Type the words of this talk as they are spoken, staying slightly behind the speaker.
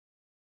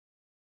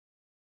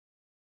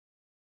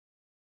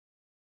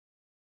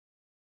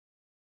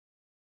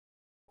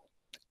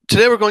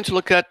Today we're going to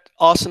look at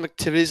awesome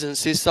activities in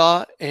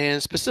Seesaw,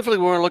 and specifically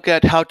we're going to look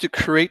at how to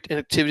create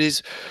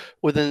activities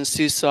within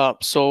Seesaw.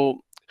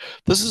 So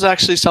this is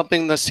actually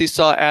something that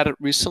Seesaw added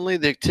recently,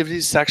 the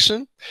activities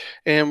section,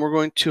 and we're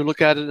going to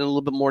look at it in a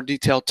little bit more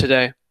detail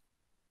today.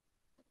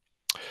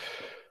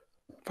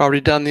 I've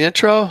already done the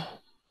intro.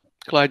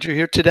 Glad you're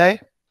here today.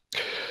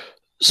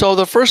 So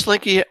the first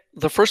link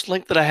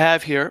that I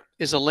have here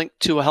is a link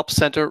to a help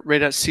center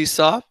right at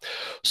Seesaw.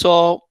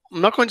 So I'm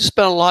not going to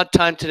spend a lot of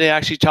time today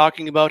actually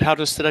talking about how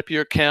to set up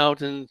your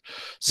account and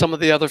some of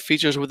the other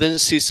features within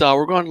Seesaw.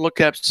 We're going to look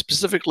at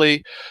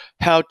specifically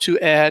how to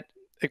add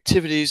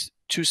activities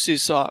to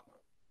Seesaw.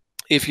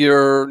 If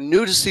you're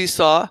new to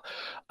Seesaw,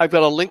 I've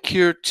got a link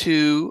here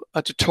to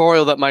a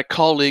tutorial that my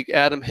colleague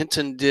Adam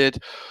Hinton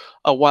did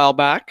a while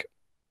back,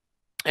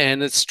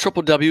 and it's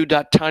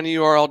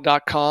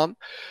www.tinyurl.com.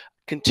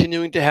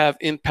 Continuing to have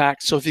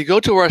impact. So if you go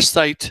to our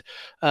site,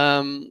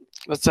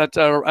 that's at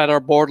our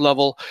board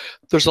level,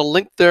 there's a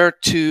link there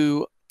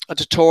to a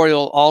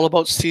tutorial all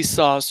about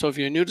Seesaw. So if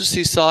you're new to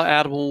Seesaw,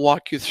 Adam will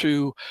walk you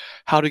through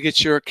how to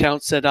get your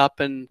account set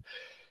up and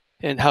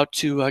how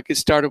to get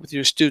started with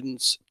your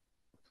students.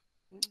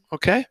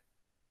 Okay.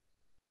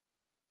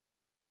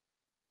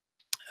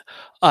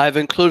 I've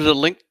included a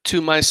link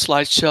to my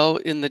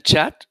slideshow in the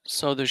chat,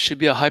 so there should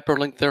be a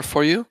hyperlink there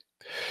for you,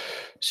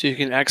 so you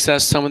can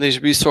access some of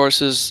these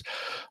resources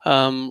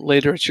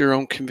later at your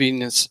own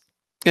convenience.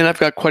 And I've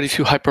got quite a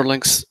few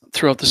hyperlinks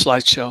throughout the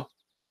slideshow.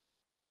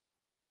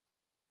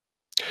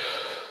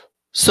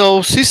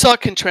 So Seesaw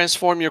can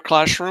transform your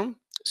classroom.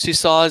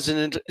 Seesaw is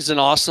an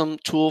awesome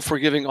tool for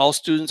giving all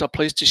students a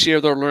place to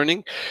share their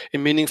learning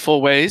in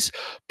meaningful ways,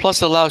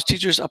 plus allows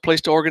teachers a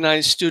place to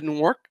organize student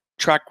work,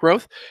 track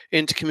growth,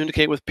 and to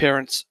communicate with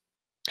parents.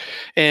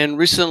 And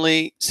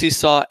recently,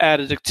 Seesaw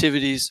added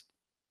activities.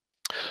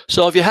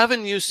 So if you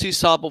haven't used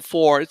Seesaw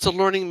before, it's a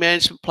learning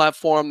management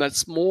platform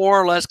that's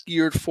more or less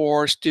geared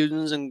for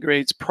students in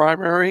grades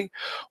primary,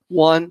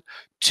 1,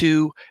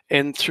 2,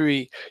 and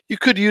 3. You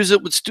could use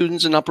it with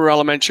students in upper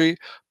elementary,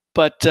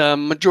 but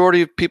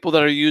majority of people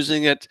that are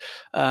using it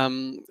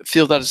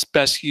feel that it's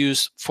best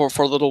used for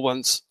little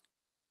ones.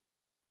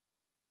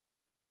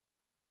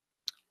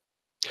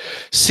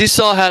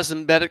 Seesaw has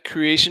embedded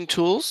creation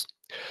tools.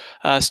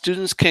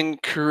 Students can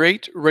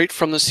create right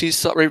from the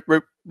Seesaw,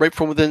 right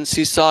from within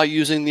Seesaw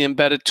using the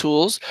embedded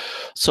tools.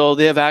 So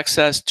they have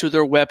access to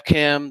their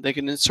webcam, they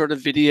can insert a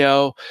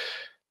video,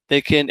 they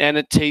can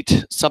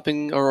annotate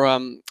something or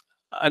an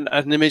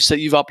image that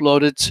you've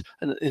uploaded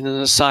in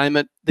an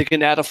assignment, they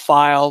can add a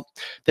file,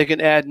 they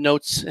can add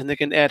notes, and they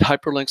can add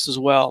hyperlinks as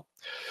well.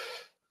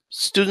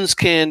 Students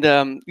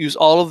can use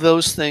all of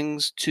those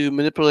things to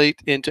manipulate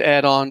and to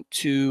add on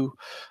to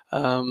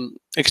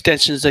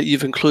extensions that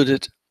you've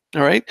included.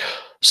 All right,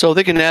 so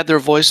they can add their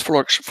voice for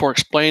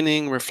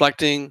explaining,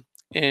 reflecting,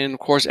 and of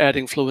course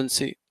adding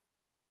fluency.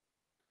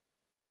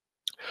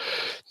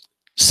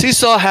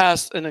 Seesaw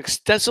has an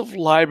extensive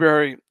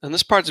library, and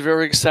this part's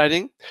very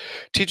exciting.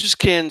 Teachers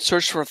can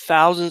search for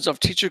thousands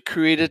of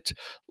teacher-created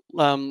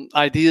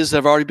ideas that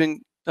have already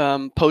been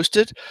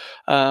posted.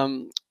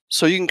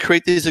 So you can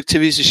create these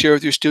activities to share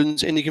with your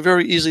students, and you can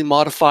very easily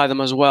modify them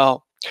as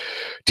well.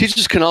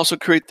 Teachers can also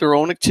create their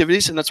own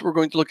activities, and that's what we're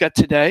going to look at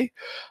today.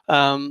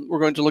 We're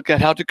going to look at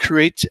how to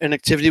create an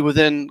activity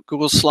within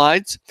Google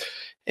Slides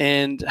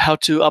and how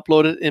to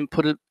upload it and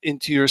put it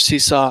into your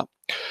Seesaw.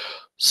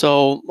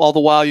 So all the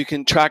while you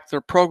can track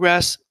their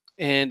progress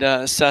and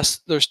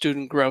assess their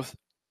student growth.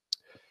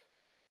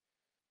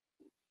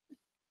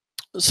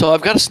 So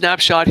I've got a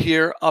snapshot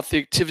here of the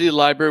activity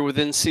library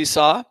within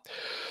Seesaw.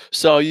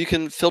 So you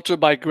can filter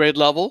by grade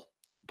level,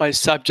 by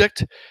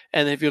subject,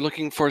 and if you're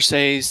looking for,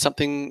 say,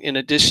 something in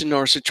addition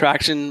or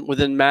subtraction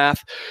within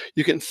math,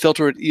 you can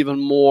filter it even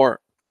more.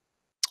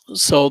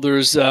 So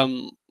there's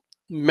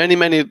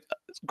many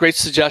great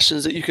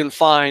suggestions that you can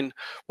find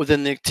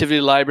within the activity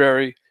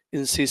library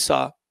in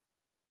Seesaw.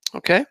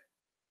 Okay,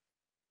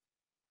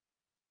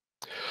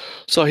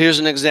 so here's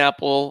an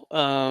example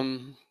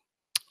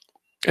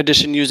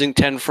addition using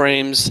 10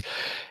 frames,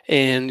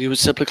 and you would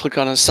simply click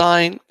on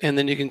assign, and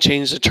then you can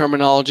change the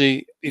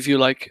terminology if you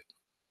like.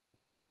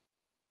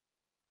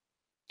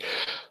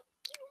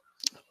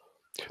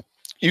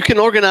 You can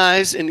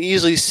organize and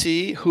easily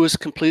see who has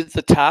completed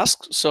the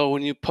task. So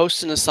when you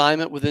post an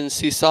assignment within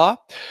Seesaw,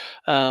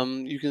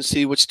 you can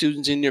see which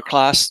students in your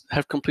class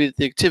have completed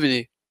the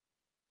activity.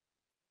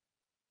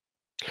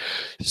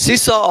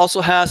 Seesaw also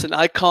has an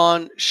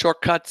icon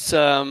shortcuts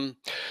that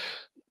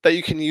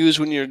you can use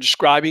when you're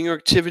describing your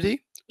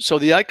activity. So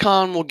the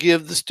icon will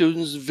give the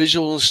students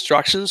visual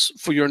instructions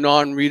for your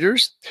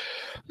non-readers.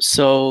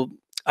 So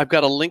I've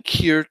got a link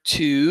here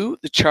to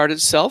the chart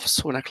itself.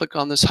 So when I click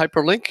on this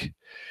hyperlink,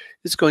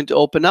 it's going to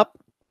open up,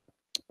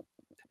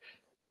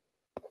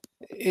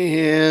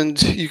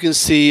 and you can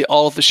see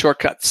all of the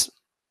shortcuts.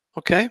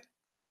 Okay,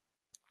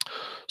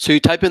 so you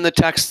type in the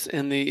text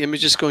and the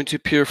image is going to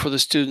appear for the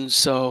students,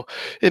 so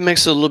it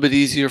makes it a little bit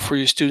easier for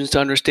your students to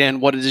understand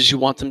what it is you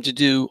want them to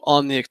do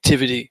on the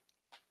activity.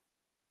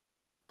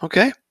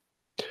 Okay,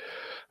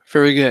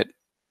 very good.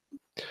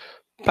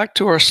 back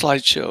to our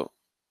slideshow.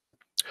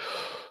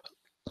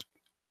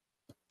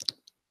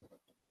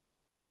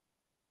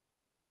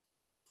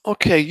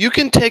 Okay, you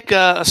can take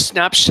a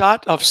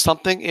snapshot of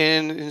something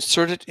and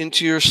insert it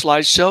into your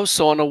slideshow.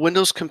 So on a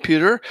Windows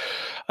computer,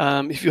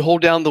 if you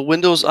hold down the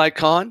Windows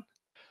icon,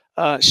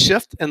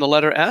 Shift and the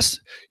letter S,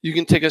 you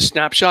can take a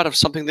snapshot of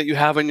something that you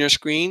have on your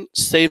screen,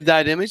 save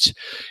that image,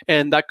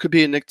 and that could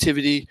be an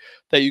activity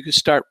that you can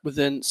start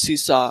within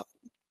Seesaw.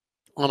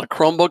 On a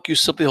Chromebook, you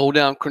simply hold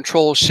down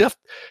Control Shift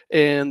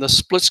and the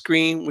split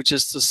screen, which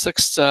is the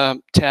sixth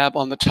tab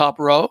on the top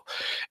row,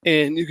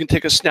 and you can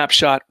take a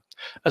snapshot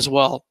as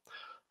well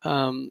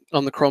on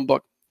the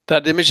Chromebook.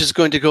 That image is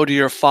going to go to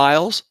your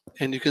files,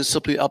 and you can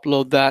simply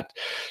upload that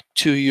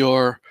to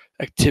your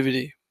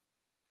activity.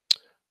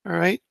 All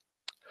right.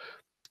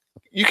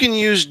 You can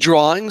use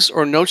drawings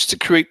or notes to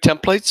create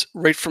templates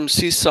right from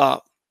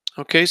Seesaw.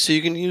 Okay, so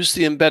you can use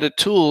the embedded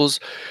tools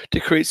to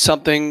create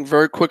something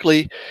very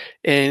quickly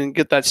and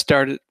get that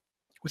started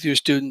with your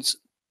students.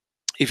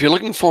 If you're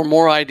looking for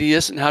more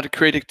ideas on how to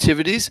create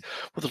activities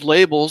with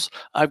labels,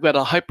 I've got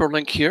a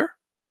hyperlink here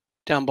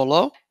down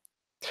below.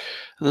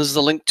 And this is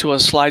a link to a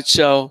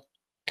slideshow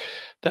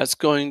that's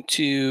going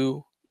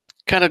to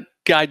kind of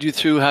guide you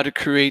through how to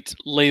create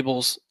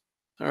labels.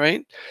 All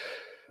right.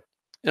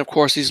 And of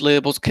course, these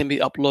labels can be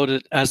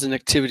uploaded as an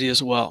activity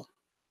as well.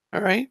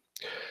 All right.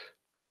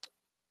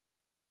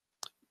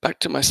 Back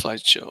to my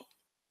slideshow.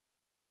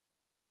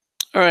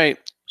 All right.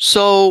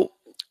 So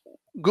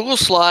Google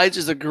Slides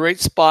is a great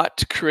spot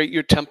to create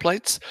your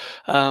templates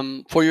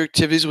for your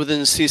activities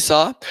within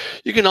Seesaw.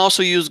 You can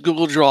also use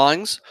Google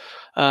Drawings,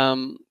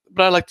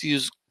 but I like to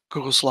use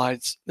Google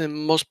Slides, and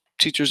most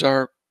teachers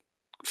are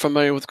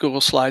familiar with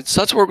Google Slides.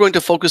 So that's what we're going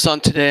to focus on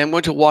today. I'm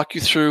going to walk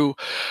you through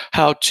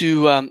how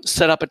to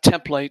set up a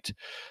template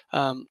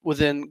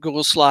within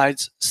Google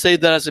Slides,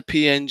 save that as a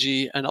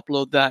PNG, and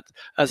upload that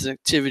as an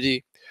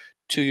activity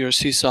to your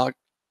Seesaw.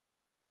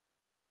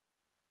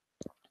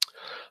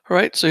 All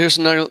right, so here's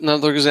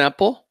another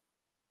example.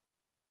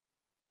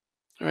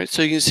 All right,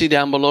 so you can see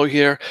down below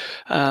here,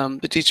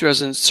 the teacher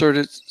has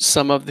inserted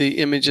some of the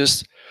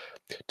images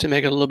to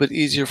make it a little bit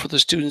easier for the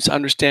students to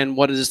understand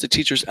what it is the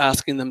teacher's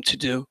asking them to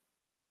do.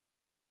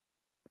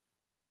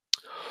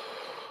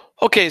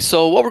 Okay,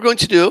 so what we're going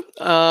to do,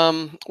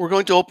 we're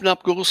going to open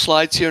up Google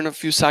Slides here in a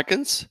few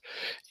seconds,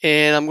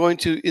 and I'm going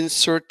to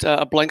insert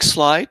a blank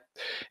slide,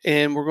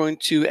 and we're going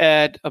to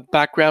add a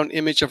background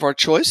image of our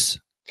choice,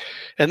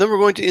 and then we're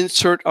going to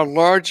insert a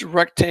large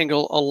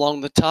rectangle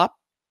along the top.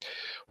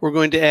 We're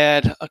going to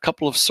add a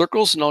couple of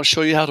circles, and I'll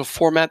show you how to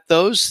format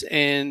those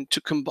and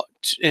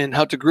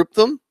how to group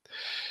them.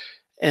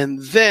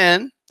 And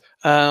then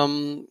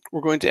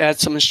we're going to add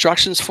some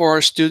instructions for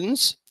our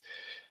students.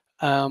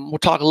 We'll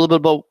talk a little bit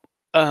about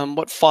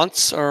what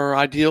fonts are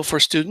ideal for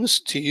students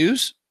to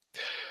use.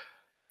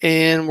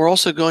 And we're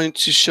also going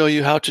to show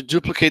you how to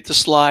duplicate the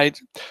slide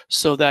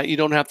so that you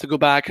don't have to go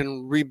back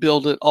and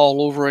rebuild it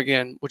all over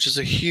again, which is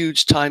a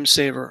huge time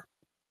saver.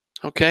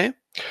 Okay.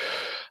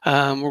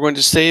 We're going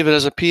to save it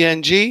as a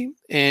PNG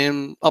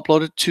and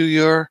upload it to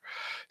your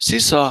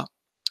Seesaw.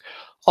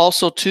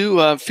 Also,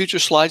 to future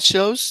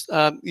slideshows,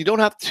 you don't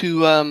have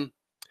to,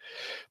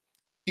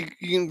 you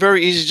can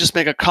very easily just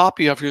make a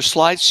copy of your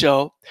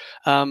slideshow,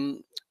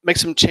 make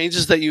some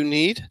changes that you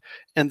need,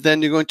 and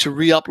then you're going to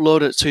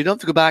re-upload it. So you don't have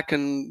to go back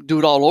and do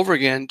it all over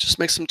again. Just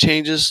make some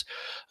changes,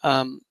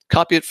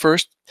 copy it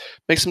first,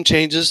 make some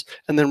changes,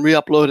 and then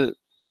re-upload it.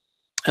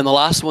 And the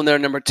last one there,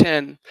 number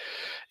 10,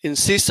 in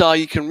Seesaw,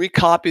 you can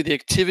recopy the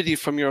activity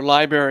from your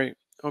library,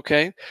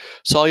 okay?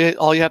 So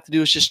all you have to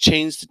do is just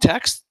change the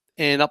text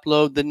and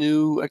upload the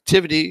new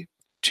activity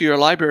to your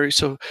library.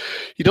 So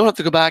you don't have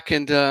to go back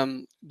and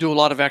do a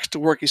lot of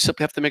extra work. You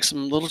simply have to make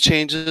some little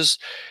changes,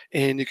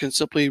 and you can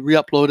simply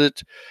re-upload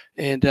it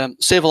and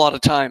save a lot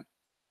of time.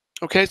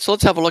 Okay, so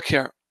let's have a look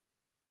here.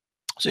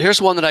 So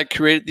here's one that I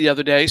created the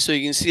other day. So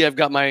you can see I've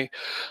got my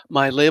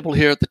label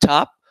here at the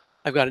top.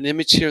 I've got an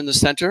image here in the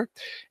center,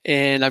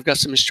 and I've got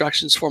some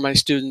instructions for my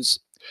students.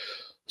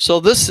 So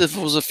this, if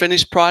it was a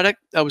finished product,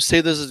 I would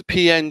say this is a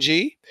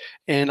PNG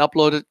and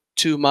upload it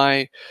to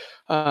my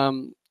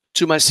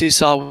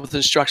Seesaw with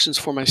instructions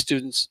for my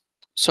students.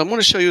 So I'm going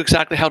to show you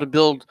exactly how to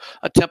build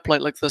a template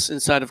like this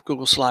inside of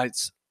Google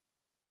Slides.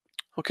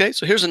 Okay,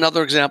 so here's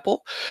another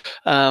example.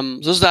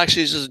 This is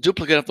actually just a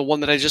duplicate of the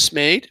one that I just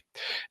made.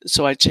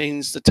 So I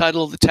changed the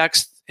title of the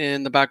text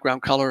and the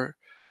background color.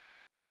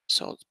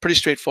 So it's pretty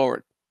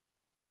straightforward.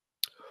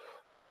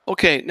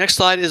 Okay, next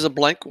slide is a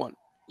blank one.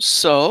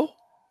 So.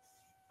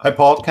 Hi,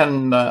 Paul.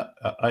 Can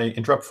I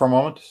interrupt for a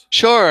moment?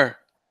 Sure.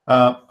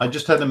 I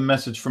just had a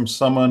message from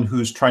someone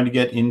who's trying to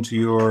get into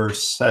your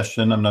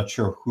session. I'm not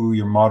sure who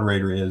your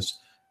moderator is,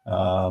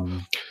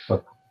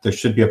 but there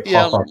should be a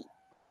pop-up.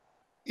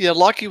 Yeah,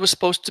 Lockie was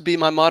supposed to be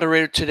my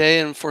moderator today,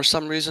 and for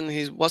some reason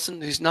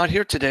he's not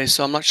here today,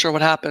 so I'm not sure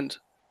what happened.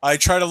 I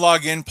tried to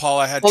log in, Paul.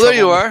 I had trouble. There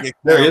you are.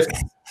 There he is.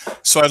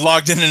 So I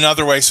logged in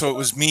another way, so it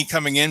was me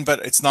coming in,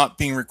 but it's not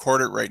being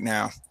recorded right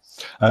now.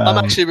 I'm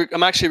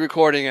actually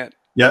recording it.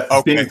 Yeah,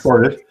 it's being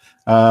recorded.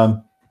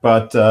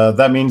 but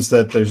that means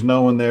that there's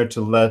no one there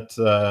to let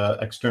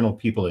external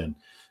people in.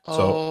 So,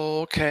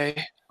 oh,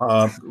 okay.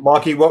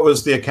 Lockie, what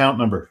was the account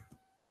number?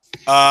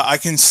 I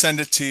can send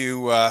it to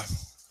you.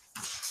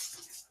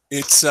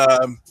 It's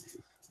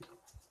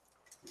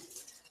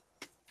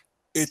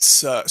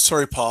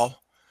sorry,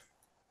 Paul.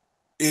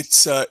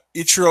 It's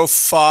Ichiro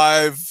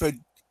 5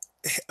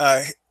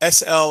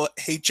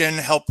 SLHN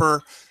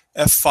helper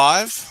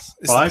F5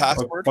 is the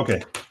password.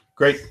 Okay,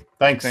 great.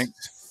 Thanks.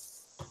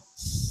 Thanks.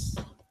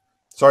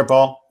 Sorry,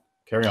 Paul.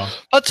 Carry on.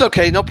 That's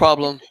okay. No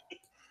problem.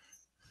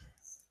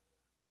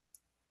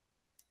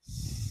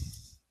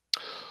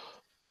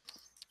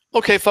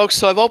 Okay, folks.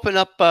 So I've opened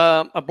up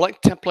a blank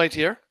template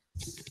here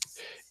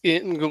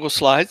in Google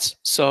Slides.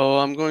 So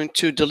I'm going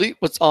to delete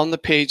what's on the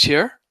page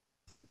here.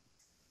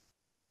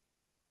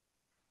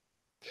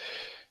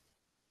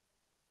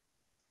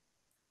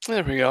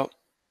 There we go.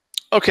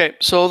 Okay,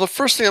 so the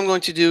first thing I'm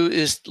going to do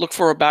is look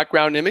for a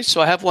background image.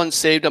 So I have one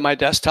saved on my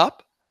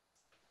desktop.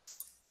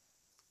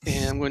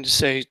 And I'm going to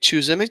say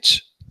choose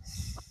image.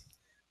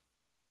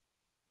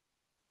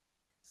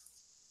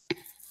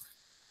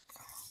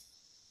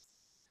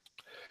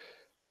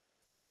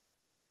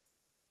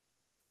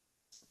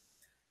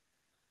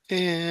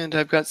 And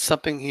I've got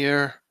something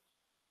here,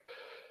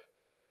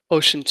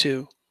 Ocean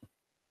 2.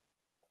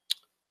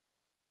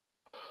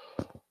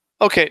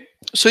 Okay,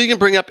 so you can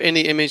bring up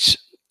any image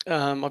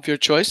of your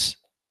choice.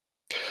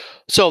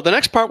 So the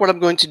next part, what I'm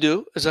going to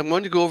do is I'm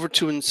going to go over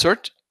to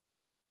Insert,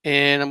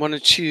 and I'm going to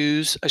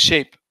choose a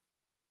shape.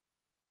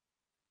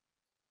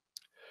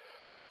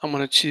 I'm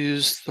going to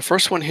choose the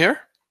first one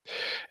here.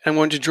 I'm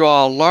going to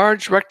draw a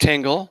large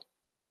rectangle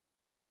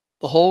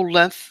the whole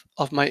length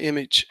of my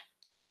image.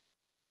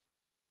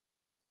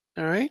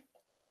 All right.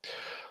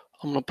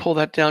 I'm going to pull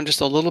that down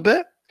just a little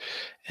bit.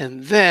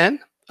 And then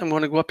I'm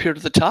going to go up here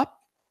to the top,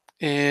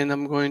 and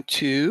I'm going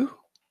to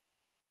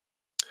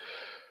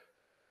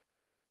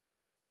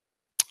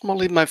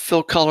leave my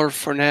fill color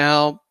for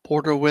now,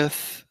 border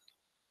width.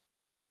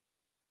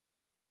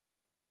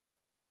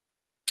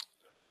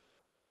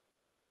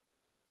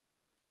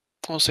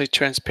 I'll say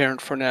transparent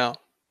for now.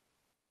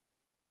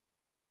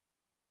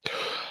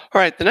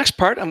 All right, the next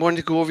part, I'm going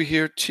to go over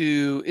here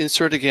to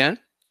Insert again,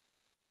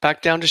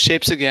 back down to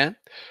Shapes again,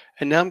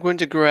 and now I'm going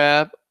to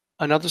grab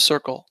another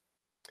circle,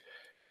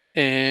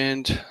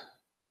 and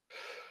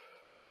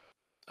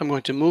I'm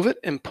going to move it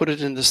and put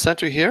it in the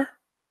center here.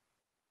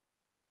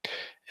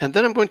 And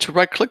then I'm going to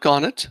right-click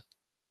on it.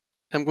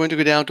 I'm going to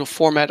go down to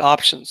Format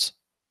Options.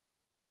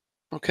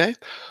 Okay,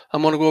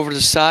 I'm going to go over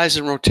to Size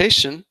and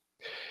Rotation,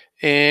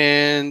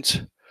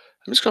 and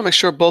I'm just going to make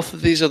sure both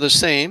of these are the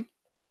same.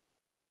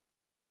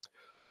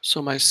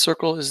 So my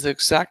circle is the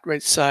exact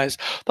right size.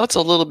 That's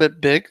a little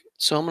bit big,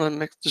 so I'm going to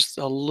make just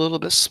a little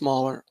bit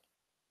smaller.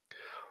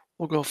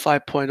 We'll go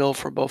 5.0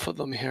 for both of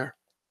them here.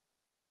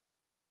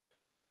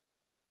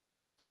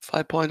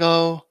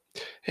 5.0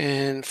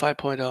 and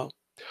 5.0.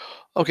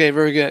 Okay,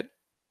 very good.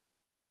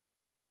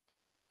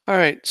 All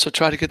right, so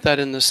try to get that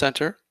in the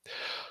center.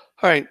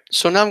 All right,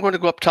 so now I'm going to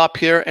go up top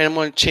here, and I'm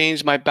going to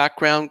change my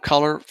background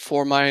color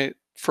for my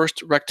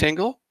first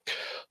rectangle.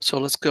 So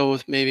let's go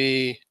with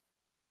maybe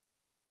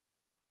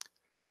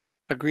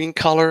a green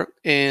color,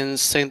 and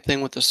same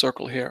thing with the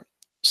circle here.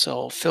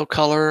 So fill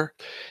color,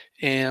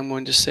 and I'm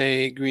going to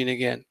say green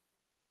again.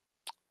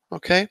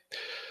 Okay.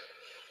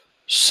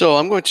 So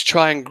I'm going to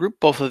try and group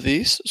both of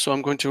these. So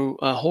I'm going to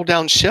hold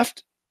down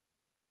Shift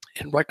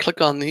and right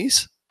click on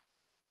these.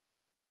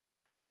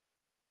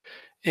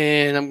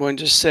 And I'm going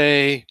to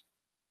say,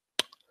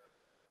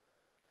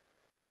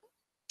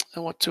 I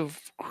want to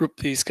group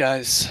these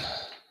guys.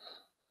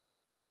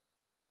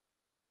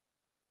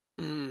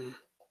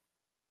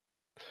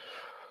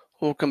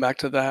 We'll come back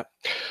to that.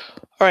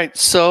 All right,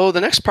 so the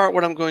next part,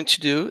 what I'm going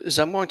to do is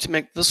I'm going to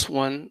make this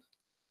one,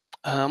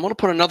 I'm going to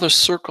put another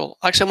circle.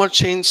 Actually, I'm going to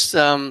change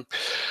the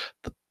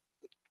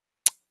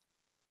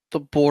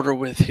border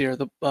width here,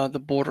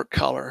 the border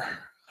color.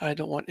 I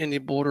don't want any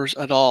borders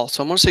at all.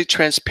 So I'm going to say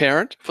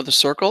transparent for the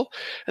circle,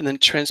 and then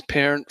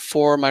transparent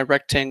for my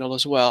rectangle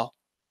as well.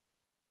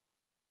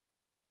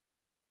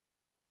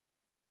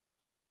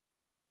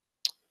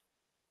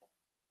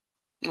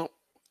 Oh,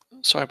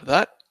 sorry about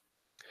that.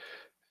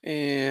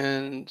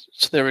 And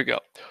so there we go.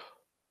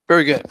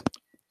 Very good.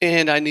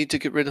 And I need to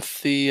get rid of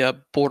the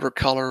border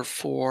color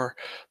for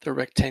the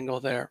rectangle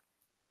there.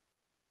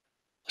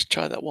 Let's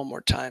try that one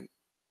more time.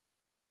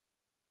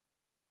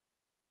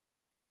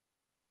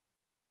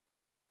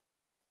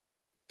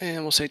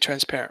 And we'll say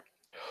transparent.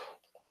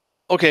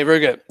 Okay,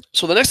 very good.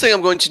 So the next thing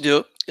I'm going to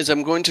do is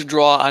I'm going to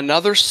draw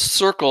another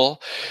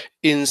circle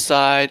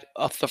inside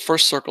of the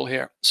first circle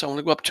here. So I'm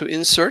going to go up to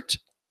Insert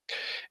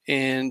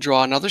and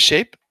draw another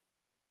shape.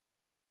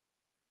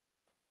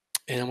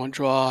 And I'm going to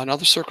draw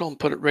another circle and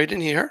put it right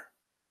in here.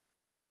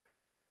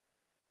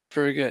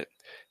 Very good.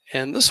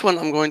 And this one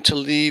I'm going to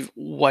leave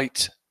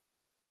white.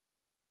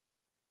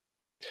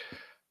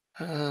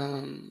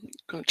 I'm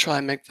going to try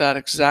and make that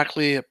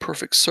exactly a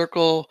perfect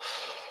circle.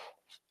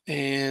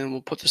 And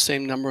we'll put the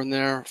same number in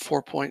there,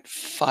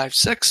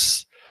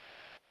 4.56.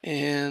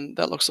 And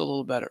that looks a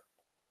little better.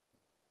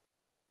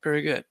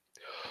 Very good.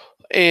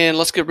 And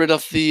let's get rid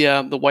of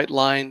the white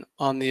line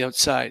on the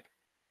outside.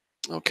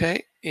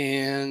 Okay,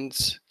 and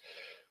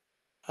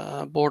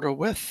border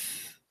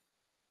width,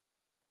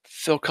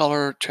 fill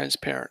color,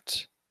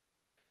 transparent.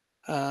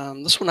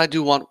 This one I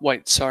do want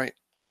white, sorry.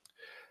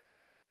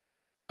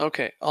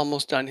 Okay,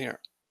 almost done here.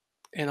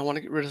 And I want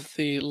to get rid of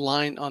the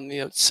line on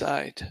the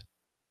outside.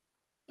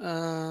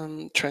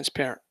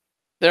 Transparent.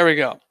 There we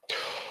go.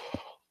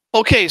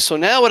 Okay, so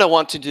now what I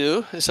want to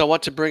do is I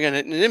want to bring in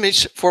an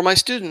image for my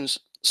students.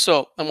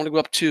 So I'm going to go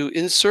up to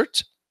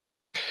Insert,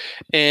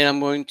 and I'm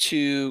going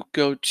to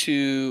go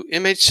to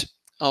Image.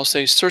 I'll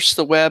say Search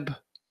the Web,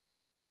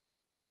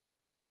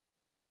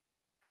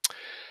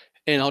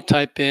 and I'll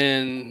type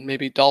in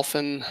maybe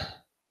dolphin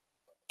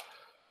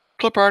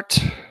clip art.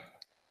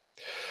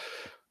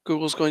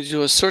 Google's going to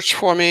do a search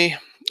for me.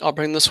 I'll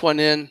bring this one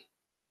in.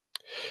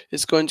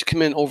 It's going to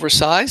come in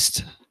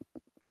oversized.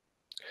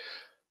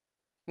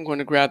 I'm going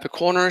to grab the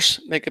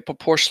corners, make it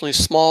proportionally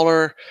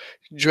smaller,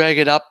 drag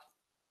it up,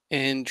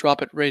 and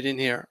drop it right in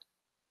here.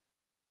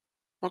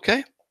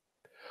 Okay,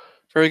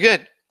 very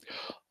good.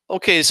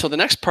 Okay, so the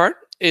next part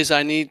is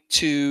I need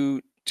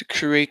to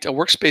create a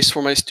workspace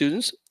for my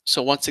students.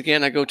 So once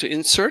again, I go to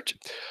Insert,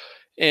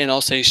 and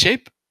I'll say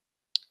Shape,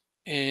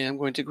 and I'm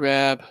going to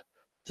grab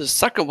the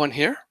second one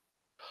here,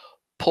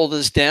 pull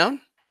this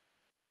down,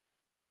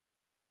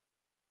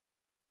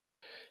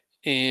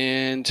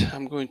 and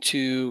I'm going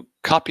to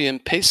copy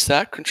and paste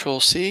that,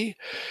 Control-C,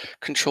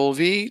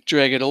 Control-V,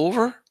 drag it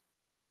over,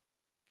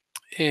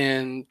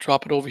 and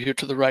drop it over here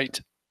to the right.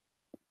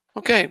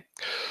 Okay,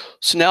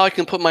 so now I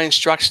can put my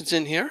instructions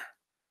in here.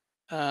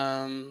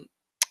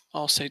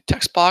 I'll say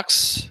text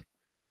box,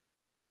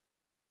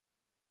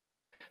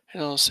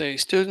 and I'll say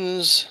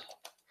students,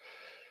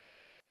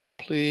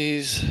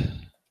 please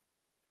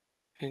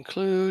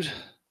include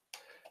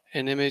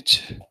an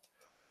image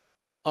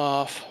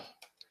of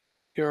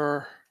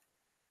your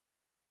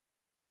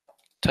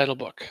title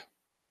book.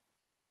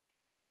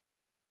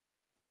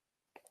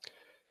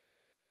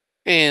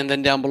 And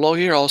then down below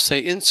here, I'll say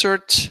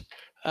Insert,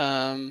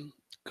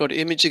 go to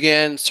Image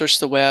again, search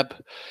the web,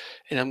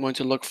 and I'm going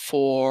to look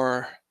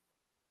for,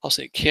 I'll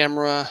say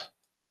Camera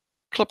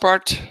Clip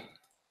Art,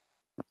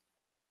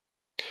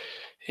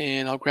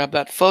 and I'll grab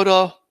that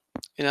photo,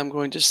 and I'm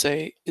going to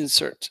say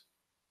Insert.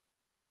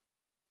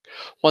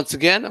 Once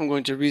again, I'm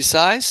going to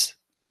resize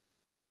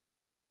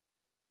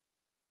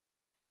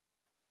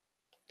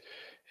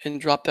and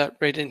drop that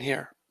right in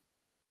here.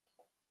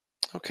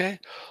 Okay,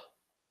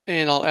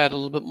 and I'll add a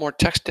little bit more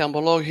text down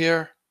below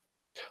here.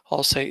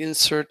 I'll say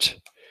Insert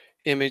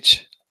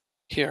Image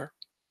here.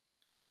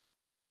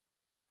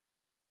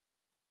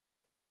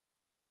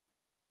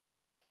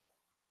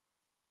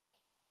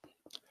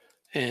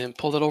 And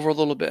pull that over a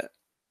little bit.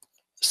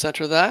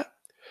 Center that.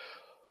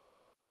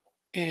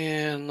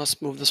 And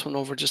let's move this one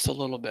over just a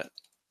little bit.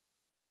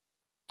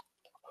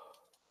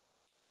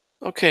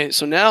 Okay,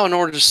 so now in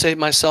order to save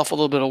myself a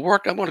little bit of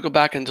work, I'm going to go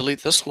back and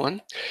delete this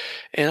one.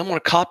 And I'm going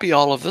to copy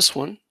all of this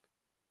one.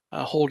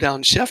 Hold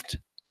down Shift,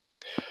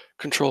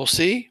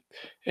 Control-C,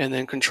 and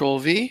then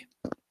Control-V.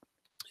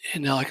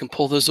 And now I can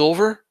pull this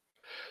over.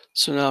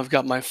 So now I've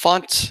got my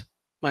font,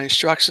 my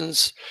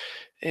instructions,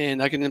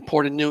 and I can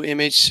import a new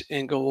image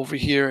and go over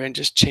here and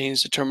just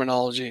change the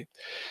terminology.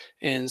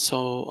 And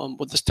so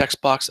with this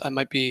text box,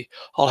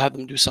 I'll have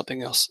them do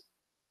something else.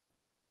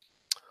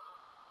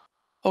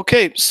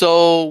 Okay,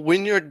 so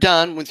when you're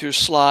done with your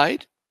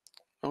slide,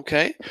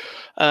 okay,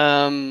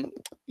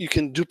 you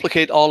can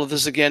duplicate all of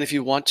this again if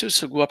you want to.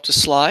 So go up to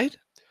Slide,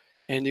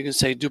 and you can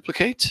say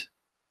Duplicate,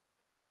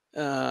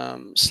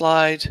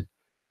 Slide,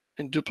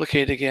 and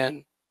duplicate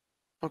again.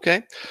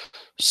 Okay,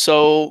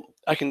 so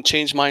I can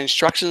change my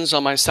instructions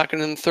on my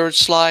second and third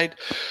slide.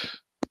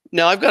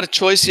 Now I've got a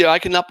choice here. I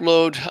can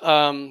upload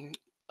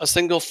a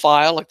single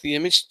file like the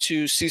image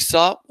to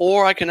Seesaw,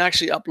 or I can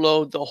actually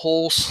upload the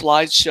whole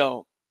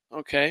slideshow.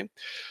 Okay,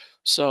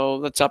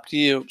 so that's up to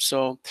you.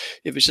 So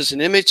if it's just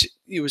an image,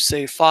 you would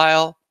say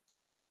File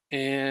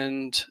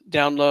and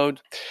Download,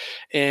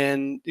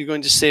 and you're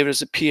going to save it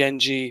as a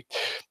PNG.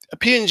 A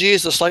PNG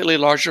is a slightly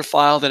larger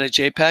file than a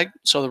JPEG,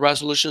 so the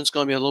resolution is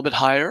going to be a little bit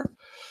higher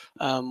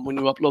when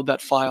you upload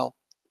that file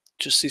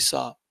to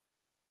Seesaw.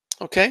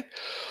 Okay,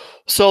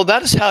 so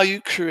that is how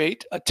you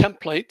create a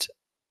template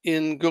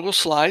in Google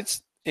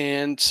Slides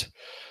and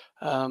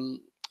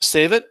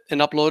save it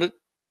and upload it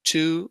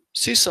to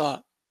Seesaw.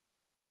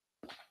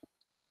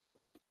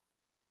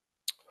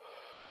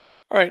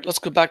 All right, let's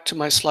go back to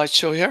my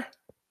slideshow here.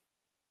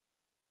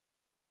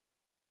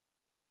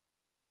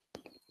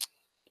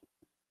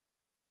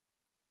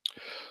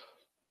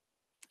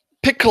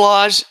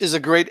 Collage is a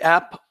great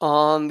app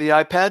on the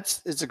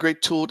iPads. It's a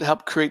great tool to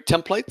help create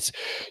templates.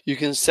 You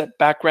can set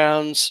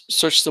backgrounds,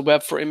 search the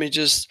web for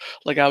images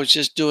like I was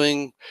just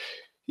doing.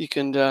 You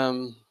can,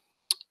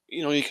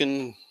 you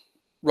can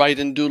write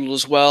and doodle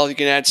as well. You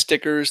can add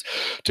stickers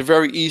to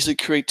very easily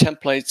create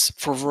templates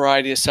for a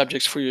variety of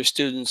subjects for your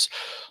students.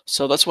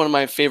 So that's one of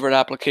my favorite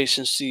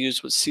applications to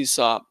use with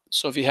Seesaw.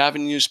 So if you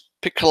haven't used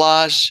Pic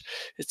Collage,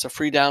 it's a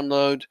free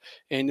download,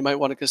 and you might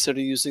want to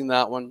consider using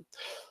that one.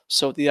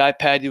 So with the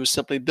iPad, you would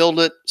simply build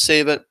it,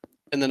 save it,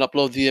 and then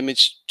upload the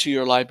image to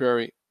your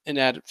library and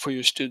add it for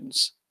your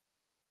students.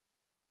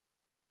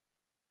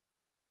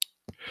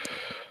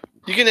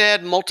 You can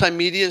add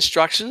multimedia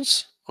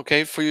instructions,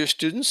 okay, for your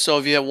students. So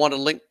if you want to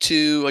link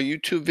to a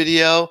YouTube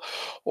video,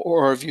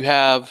 or if you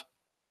have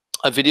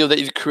a video that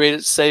you've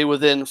created, say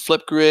within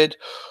Flipgrid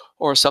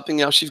or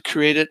something else you've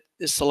created,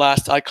 it's the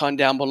last icon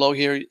down below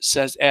here. It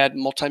says add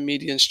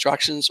multimedia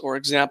instructions or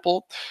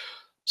example.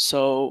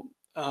 So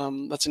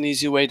that's an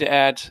easy way to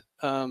add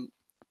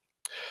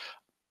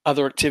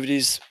other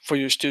activities for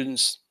your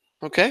students,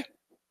 okay?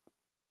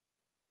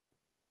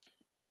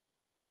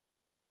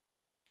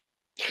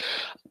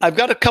 I've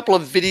got a couple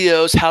of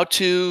videos,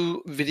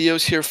 how-to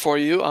videos here for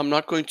you. I'm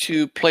not going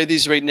to play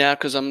these right now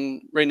because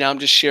I'm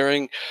just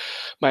sharing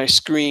my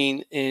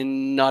screen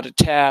and not a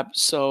tab,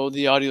 so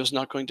the audio is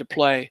not going to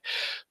play.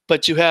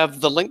 But you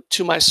have the link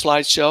to my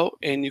slideshow,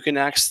 and you can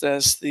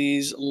access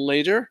these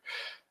later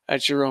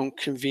at your own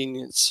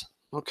convenience,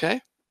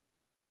 okay?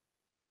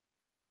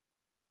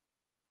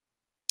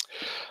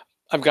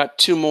 I've got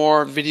 2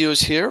 more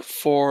videos here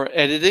for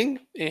editing,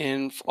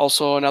 and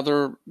also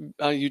another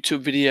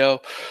YouTube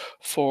video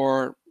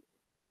for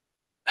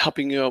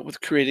helping you out with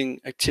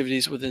creating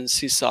activities within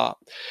Seesaw.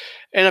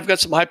 And I've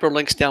got some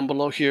hyperlinks down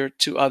below here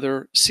to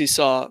other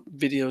Seesaw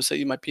videos that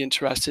you might be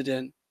interested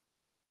in.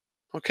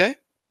 Okay?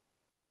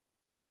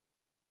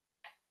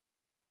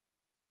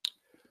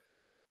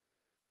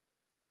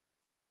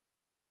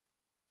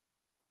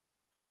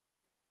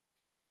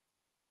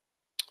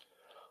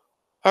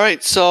 All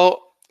right,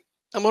 so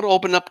I'm going to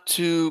open up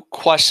to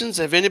questions.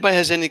 If anybody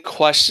has any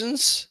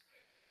questions,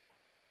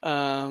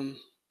 I've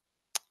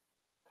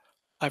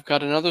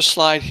got another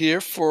slide here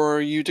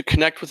for you to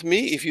connect with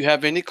me. If you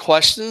have any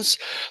questions,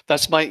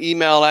 that's my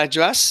email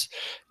address,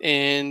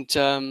 and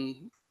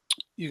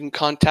you can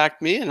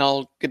contact me, and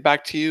I'll get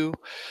back to you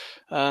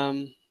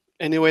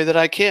any way that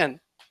I can.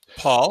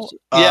 Paul,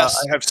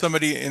 yes. I have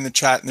somebody in the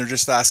chat, and they're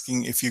just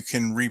asking if you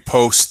can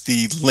repost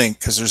the link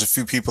because there's a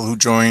few people who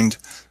joined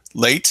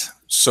late.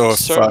 So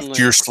if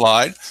to your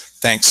slide,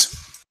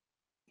 thanks.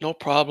 No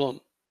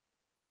problem.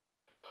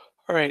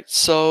 All right,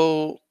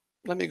 so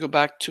let me go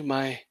back to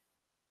my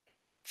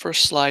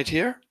first slide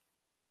here.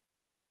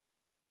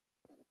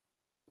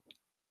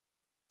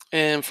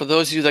 And for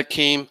those of you that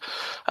came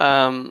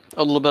a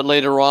little bit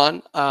later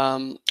on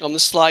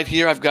this slide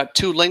here, I've got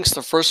 2 links.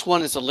 The first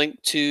one is a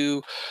link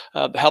to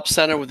the Help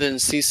Center within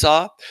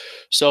Seesaw.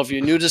 So if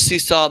you're new to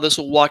Seesaw, this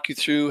will walk you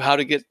through how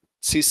to get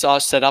Seesaw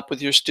set up with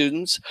your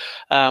students.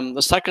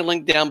 The second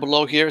link down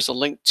below here is a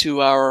link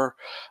to our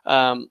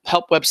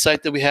help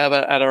website that we have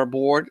at our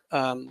board.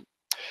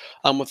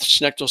 With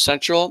Chignecto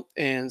Central,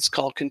 and it's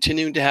called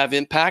Continuing to Have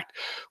Impact.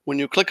 When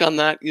you click on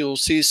that, you'll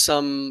see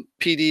some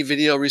PD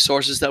video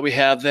resources that we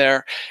have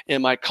there.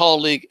 And my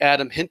colleague,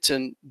 Adam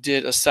Hinton,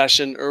 did a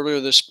session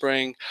earlier this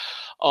spring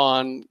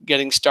on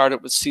getting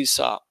started with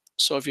Seesaw.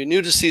 So if you're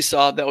new to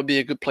Seesaw, that would be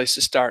a good place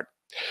to start.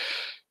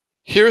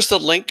 Here's the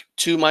link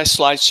to my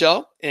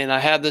slideshow, and I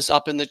have this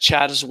up in the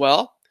chat as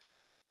well.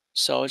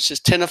 So it's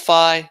just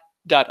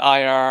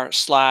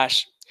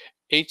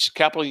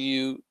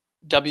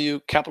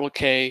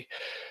tinify.ir/HUWK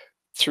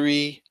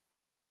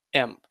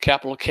 3M,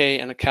 capital K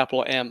and a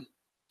capital M.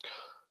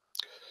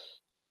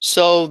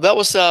 So that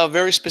was a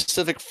very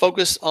specific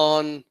focus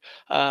on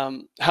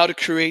how to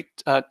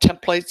create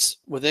templates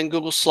within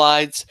Google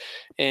Slides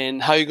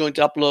and how you're going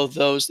to upload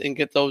those and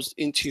get those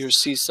into your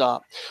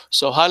Seesaw.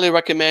 So highly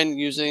recommend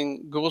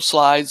using Google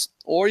Slides,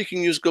 or you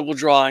can use Google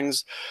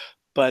Drawings,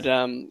 but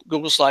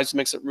Google Slides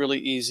makes it really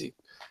easy.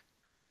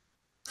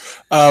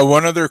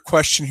 One other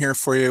question here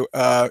for you.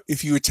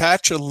 If you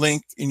attach a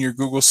link in your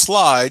Google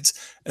Slides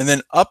and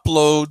then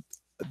upload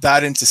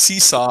that into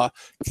Seesaw,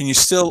 can you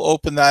still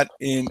open that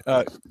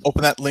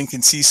link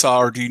in Seesaw,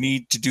 or do you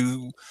need to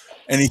do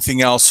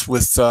anything else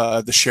with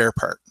the share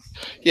part?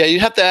 Yeah, you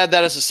have to add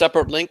that as a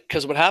separate link,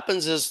 because what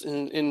happens is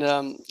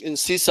in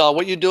Seesaw,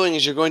 what you're doing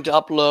is you're going to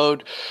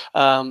upload,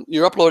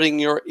 you're uploading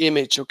your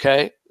image,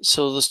 okay?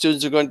 So the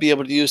students are going to be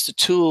able to use the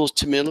tools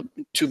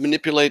to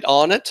manipulate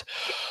on it.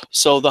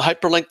 So the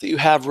hyperlink that you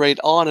have right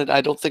on it,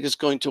 I don't think is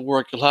going to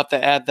work. You'll have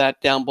to add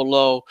that down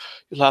below.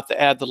 You'll have to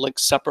add the link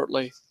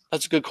separately.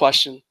 That's a good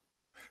question.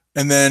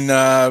 And then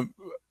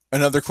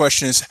another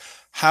question is,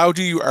 how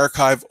do you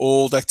archive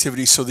old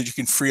activities so that you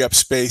can free up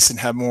space and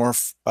have more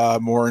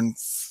in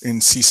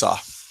Seesaw?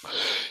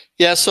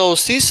 Yeah, so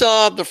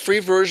Seesaw, the free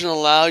version,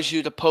 allows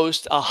you to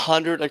post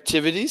 100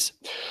 activities.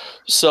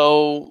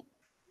 So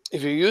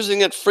if you're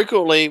using it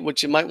frequently,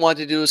 what you might want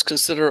to do is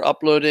consider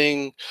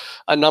uploading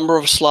a number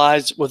of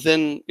slides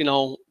within,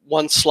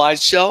 one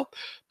slideshow,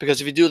 because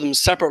if you do them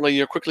separately,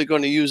 you're quickly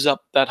going to use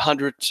up that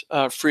 100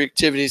 free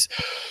activities.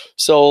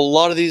 So a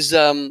lot of these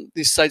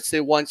sites,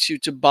 they want you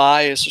to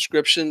buy a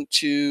subscription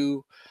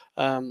to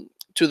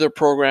to their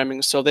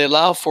programming. So they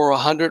allow for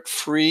 100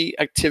 free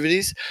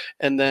activities,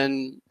 and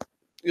then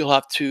you'll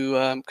have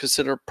to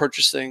consider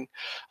purchasing.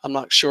 I'm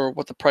not sure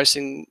what the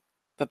pricing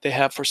that they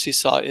have for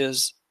Seesaw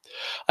is.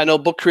 I know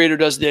Book Creator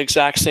does the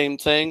exact same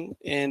thing,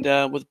 and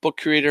with Book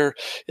Creator,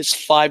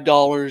 it's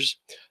 $5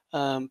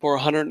 for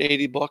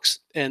 180 books,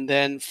 and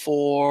then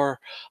for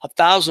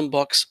 1,000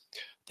 books,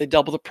 they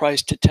double the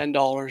price to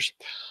 $10.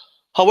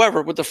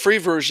 However, with the free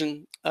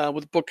version,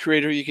 with Book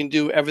Creator, you can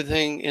do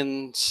everything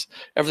that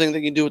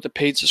you can do with the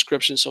paid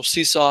subscription. So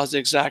Seesaw is the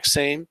exact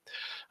same,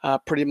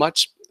 pretty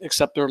much,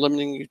 except they're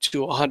limiting you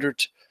to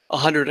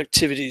 100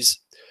 activities.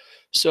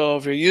 So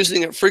if you're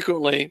using it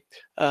frequently,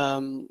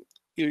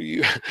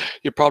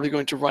 you're probably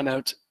going to run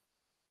out.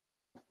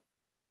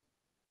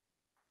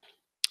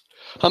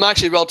 I'm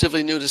actually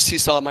relatively new to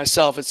Seesaw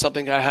myself. It's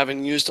something I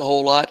haven't used a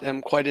whole lot.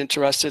 I'm quite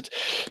interested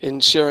in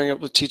sharing it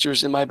with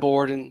teachers in my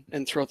board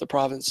and throughout the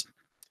province.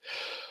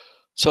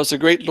 So it's a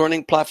great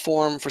learning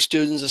platform for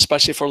students,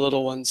 especially for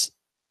little ones.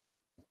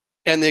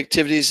 And the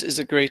activities is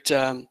a great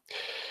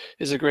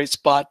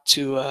spot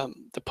to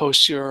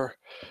post your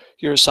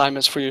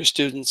assignments for your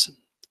students.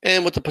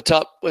 And with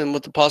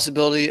the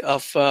possibility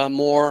of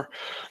more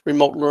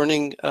remote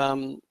learning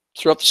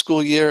throughout the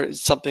school year,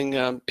 it's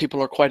something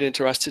people are quite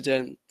interested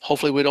in.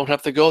 Hopefully we don't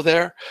have to go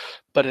there,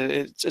 but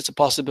it's a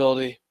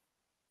possibility.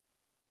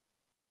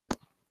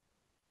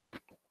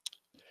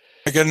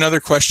 I got another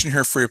question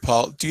here for you,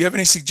 Paul. Do you have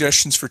any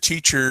suggestions for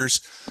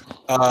teachers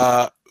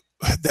that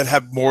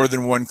have more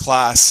than one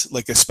class,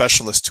 like a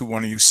specialist who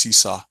want to use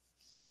Seesaw?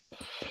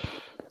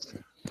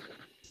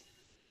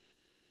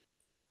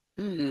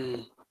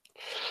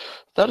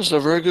 That is a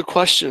very good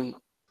question.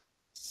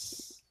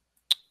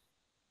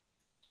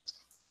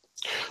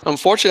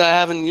 Unfortunately, I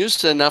haven't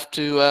used it enough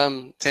to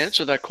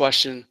answer that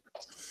question.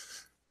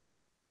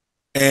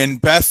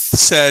 And Beth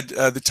said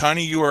the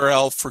tiny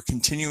URL for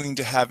continuing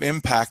to have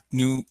impact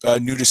new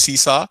to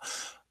Seesaw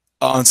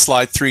on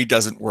slide 3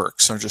 doesn't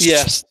work. So just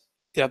yes,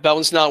 yeah, that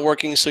one's not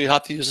working. So you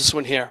have to use this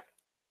one here,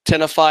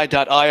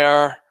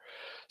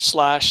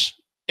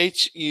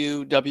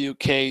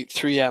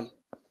 tenify.ir/HUWK3M.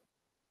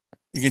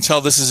 You can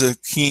tell this is a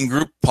keen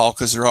group, Paul,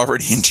 because they're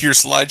already into your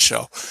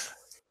slideshow.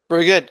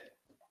 Very good,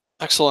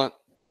 excellent.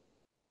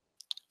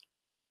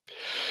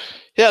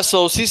 Yeah,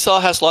 so Seesaw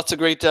has lots of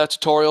great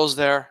tutorials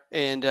there,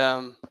 and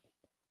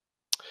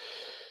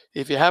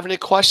if you have any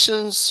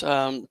questions,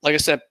 like I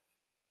said,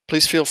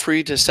 please feel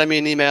free to send me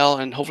an email,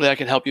 and hopefully I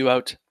can help you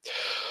out.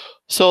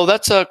 So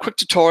that's a quick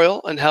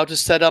tutorial on how to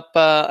set up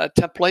a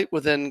template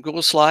within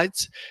Google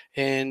Slides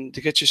and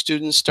to get your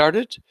students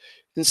started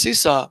in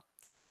Seesaw.